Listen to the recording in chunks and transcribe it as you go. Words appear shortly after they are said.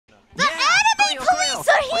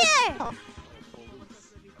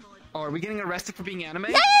we getting arrested for being anime?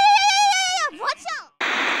 Yeah! Watch out!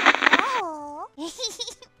 Oh.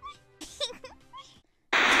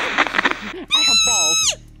 I have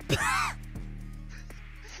balls.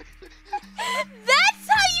 That's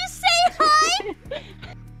how you say hi?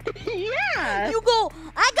 Yeah. You go,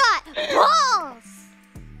 I got balls!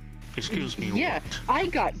 Excuse me. Yeah, I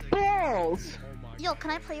got balls. Yo,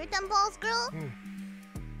 can I play with them balls, girl?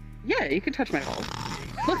 Yeah, you can touch my balls.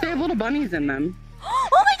 Look, they have little bunnies in them. Oh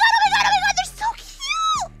my god, they're so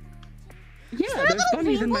cute! Yeah, there's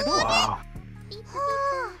bunnies in my balls. Wow.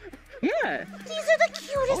 Yeah. These are the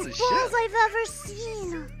cutest balls I've ever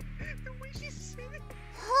seen.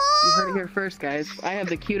 You heard it here first, guys. I have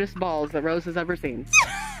the cutest balls that Rose has ever seen.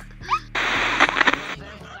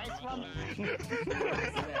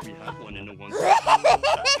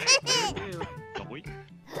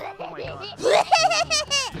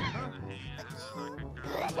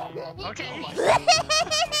 Okay.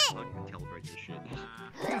 Calibrate this shit.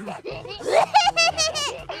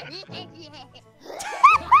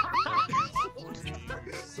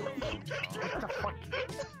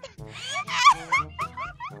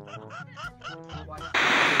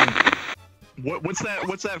 What's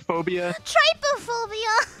that phobia?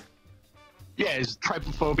 Trypophobia. Yeah, it's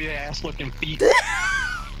trypophobia, ass looking feet. You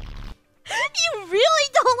really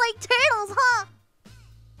don't like turtles, huh?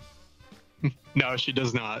 No, she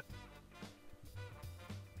does not.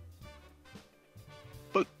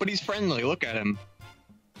 But he's friendly. Look at him.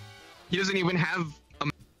 He doesn't even have a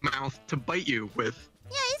mouth to bite you with.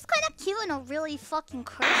 Yeah, he's kind of cute in a really fucking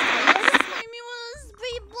cursed way. This made me want a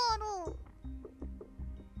spray bottle.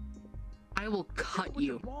 I will cut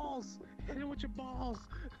you. Balls. Hit him with your balls.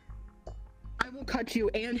 I will cut you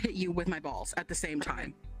and hit you with my balls at the same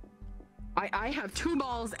time. I have 2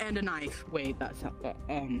 balls and a knife. Wait, that's not, I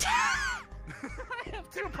have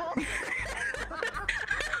 2 balls.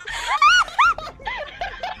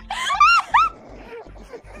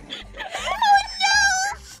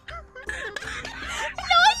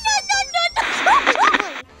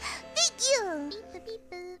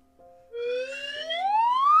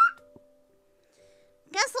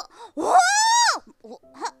 Guess what? Whoa!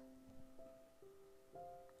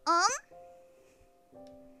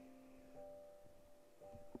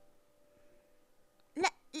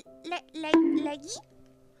 Leggy?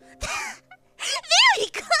 There we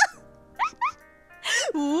go!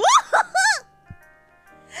 Whoa!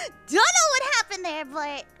 Don't know what happened there,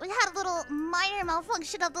 but we had a little minor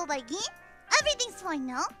malfunction of the leggy. Everything's fine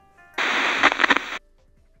now.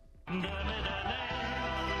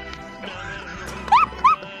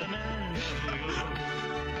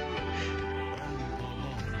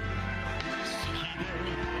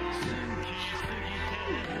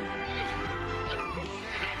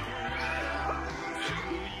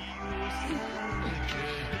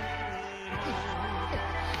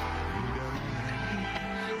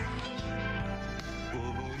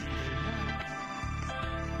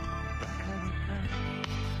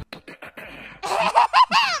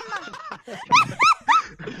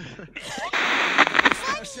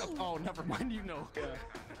 Oh, never mind. You know.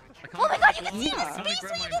 Oh my god, you can see the space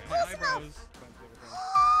when you get close enough.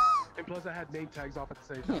 And plus, I had name tags off at the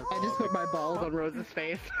same time. I just put my balls on Rose's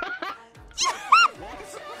face.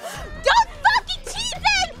 Don't fucking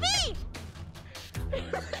teabag me! No!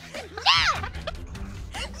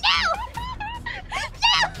 No!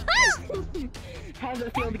 No! How does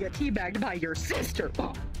it feel to get teabagged by your sister?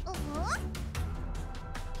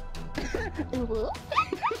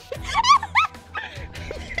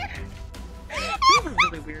 This is a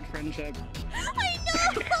really weird friendship. I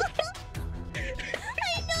know!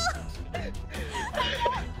 I know!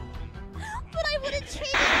 But I wouldn't trade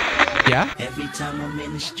it. Yeah? Every time I'm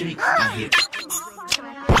in the street, I hear.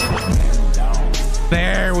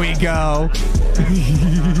 There we go.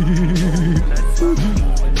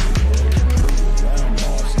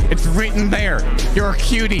 It's written there. You're a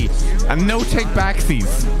cutie. And no take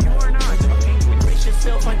backsies.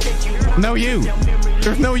 No you.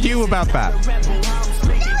 There's no you about that.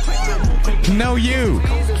 No you.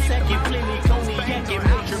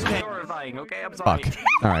 Okay, I'm sorry. Fuck.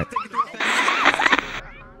 Alright.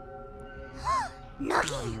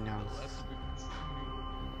 Nuggy!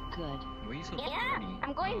 Good. Yeah,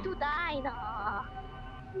 I'm going to die now.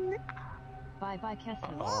 Bye bye, Cassie.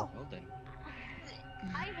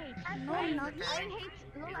 I hate Lola.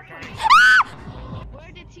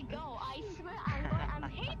 Where did he go? I swear I'm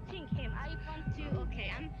hating him. I want to.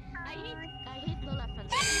 Okay, I hate Lola.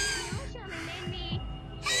 He made me.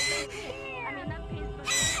 I mean, not peace, but.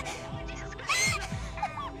 Jesus Christ.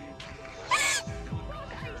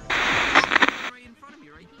 Right in front of me,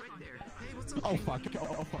 right there. Hey, what's up? Oh fuck.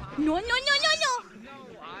 Oh fuck. No. No,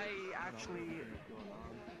 I actually.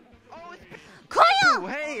 Oh, it's Kyle!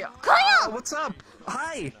 hey. Kyle! What's up?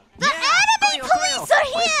 Hi. The anime police are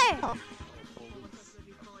here!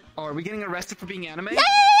 Oh, are we getting arrested for being anime? Yeah!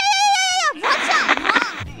 Watch out! No!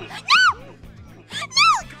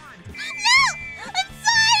 I'm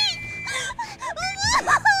sorry!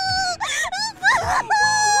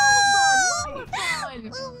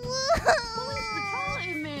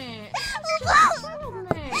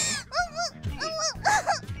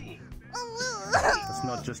 That's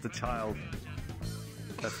not just a child.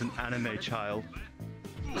 That's an anime child.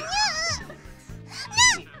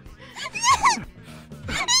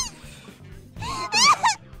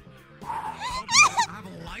 I have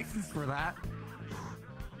a license for that.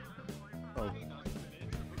 Oh.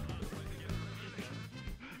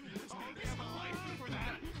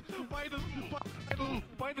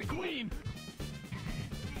 By the queen.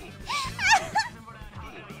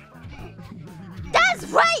 That's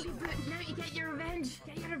right! Now you get your revenge.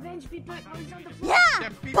 Get your revenge, people. Oh, he's on the floor. Yeah!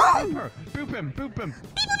 Boom! Boop him. Boop him.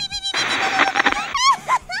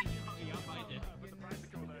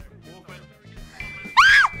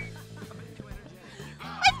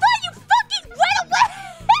 I thought you fucking ran away!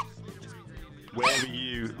 Where were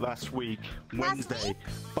you last week? Wednesday,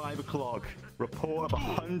 5 o'clock. Report of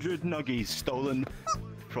 100 nuggies stolen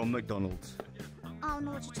from McDonald's. I don't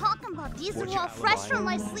know what you're talking about. These What's are your all fresh alibi? from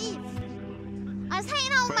my sleeve. I was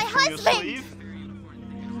hanging out with my Fresh from your husband. sleeve?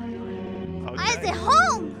 I was Okay. at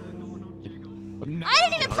home. No. I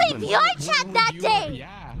didn't even play VR chat that day.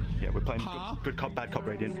 Yeah. Yeah, we're playing Huh? good cop, bad cop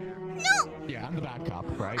rating. No, Yeah, I'm the bad cop,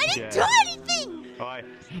 right? I didn't Yeah. do anything. Alright,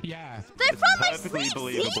 Yeah. They're it's from my perfectly sleeve. See?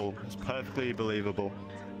 believable. It's perfectly believable.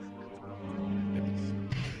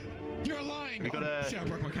 You're lying. We gotta- Shit, I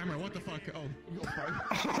broke my camera. What the fuck? Oh, sorry.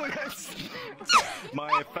 Oh, yes.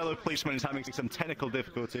 My fellow policeman is having some technical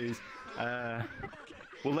difficulties.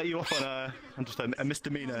 We'll let you off on just a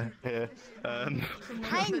misdemeanor here. I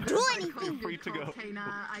didn't do anything. Free to go.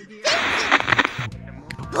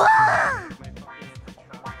 Ah!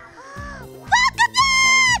 Welcome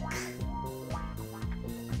back!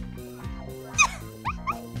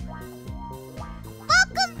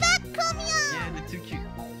 Welcome back, Kumya! Yeah, the two cute.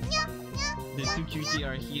 Yeah. The two cuties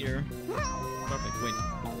are here. Perfect. Wait,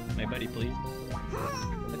 my buddy, please.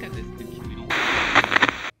 Look at this two cuties.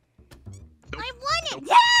 I won it!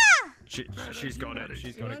 Yeah! She's got it.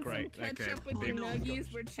 She's got it great. Okay.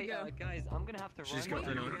 Guys, I'm gonna have to She's run.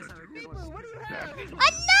 got it. A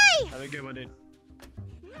knife! Have a good one, dude.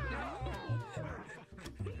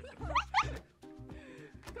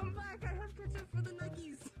 Come back. I have ketchup for the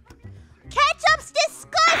nuggies. Ketchup's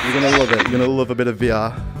disgusting! You're gonna love it. You're gonna love a bit of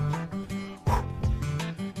VR.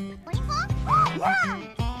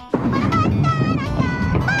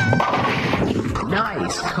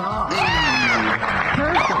 Nice car.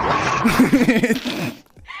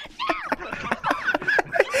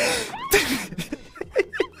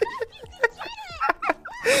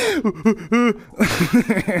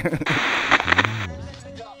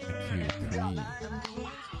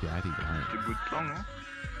 Daddy,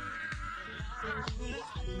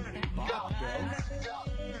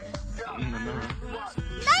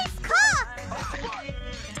 Nice cock!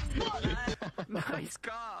 Nice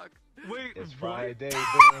cock. Wait, It's Friday,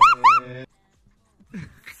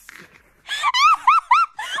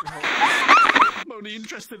 I'm only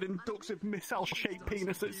interested in ducks with missile-shaped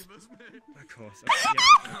penises. Of course.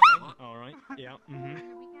 Alright. Yeah.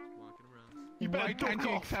 Why can't you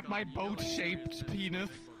accept my boat-shaped penis?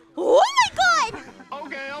 Oh my god!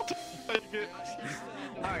 Okay, I'll take it.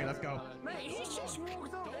 Alright, let's go. He's just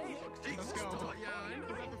walked off. Let's go.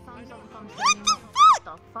 What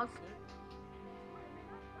the fuck?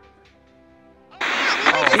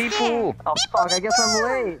 People! Oh fuck, I guess I'm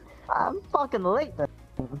late. I'm fucking late then.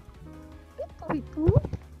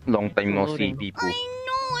 Long time no see, people. I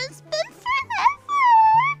know, it's been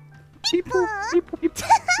forever! People!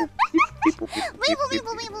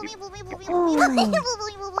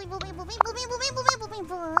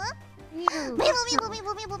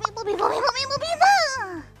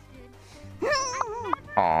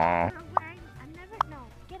 Aww.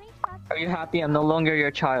 Are you happy I'm no longer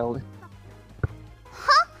your child?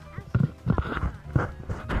 Huh?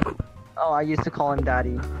 Oh, I used to call him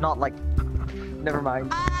daddy. Not like... Never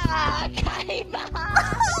mind.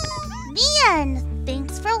 The end.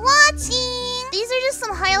 Thanks for watching. These are just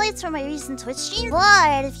some highlights from my recent Twitch stream.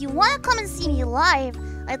 But if you want to come and see me live,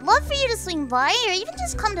 I'd love for you to swing by or even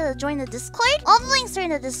just come to join the Discord. All the links are in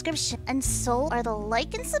the description. And so are the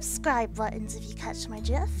like and subscribe buttons if you catch my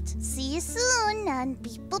drift. See you soon and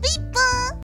beep-a-beep-a.